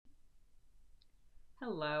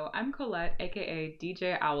Hello, I'm Colette, aka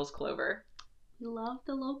DJ Owls Clover. We love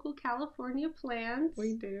the local California plants.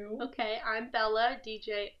 We do. Okay, I'm Bella,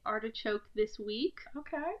 DJ Artichoke this week.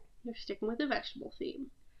 Okay. You're sticking with the vegetable theme.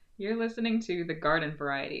 You're listening to The Garden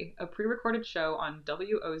Variety, a pre-recorded show on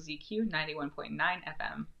WOZQ 91.9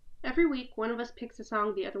 FM. Every week, one of us picks a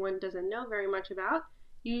song the other one doesn't know very much about,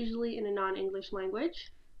 usually in a non-English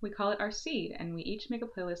language. We call it our seed, and we each make a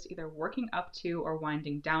playlist either working up to or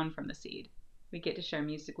winding down from the seed. We get to share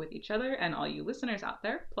music with each other and all you listeners out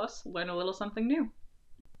there, plus learn a little something new.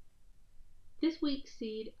 This week's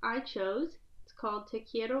seed I chose, it's called Te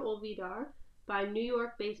Quiero Olvidar by New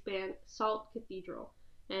York-based band Salt Cathedral.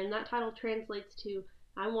 And that title translates to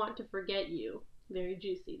I Want to Forget You. Very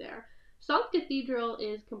juicy there. Salt Cathedral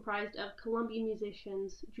is comprised of Colombian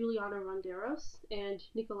musicians Juliana Ronderos and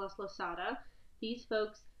Nicolas Losada. These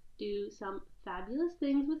folks do some fabulous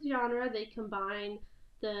things with genre. They combine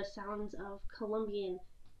the sounds of Colombian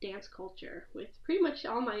dance culture with pretty much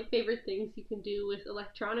all my favorite things you can do with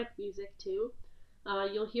electronic music too.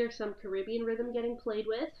 You'll hear some Caribbean rhythm getting played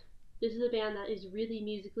with. This is a band that is really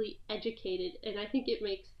musically educated, and I think it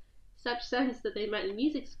makes such sense that they met in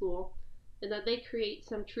music school and that they create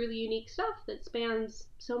some truly unique stuff that spans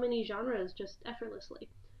so many genres just effortlessly.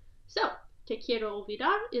 So, Te Quiero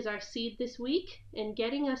Olvidar is our seed this week, and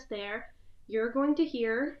getting us there, you're going to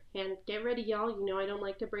hear, and get ready y'all, you know I don't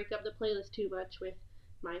like to break up the playlist too much with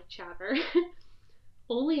my chatter.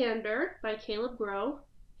 Oleander by Caleb Grow,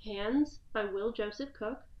 Hands by Will Joseph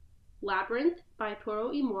Cook, Labyrinth by Toro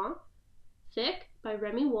y Moi, Thick by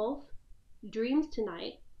Remy Wolf, Dreams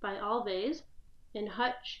Tonight by Alves, and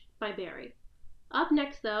Hutch by Barry. Up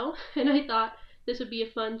next though, and I thought this would be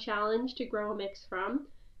a fun challenge to grow a mix from,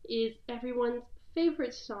 is everyone's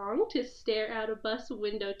favorite song to stare out a bus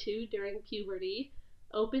window to during puberty,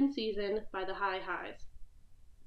 Open Season by the High Highs.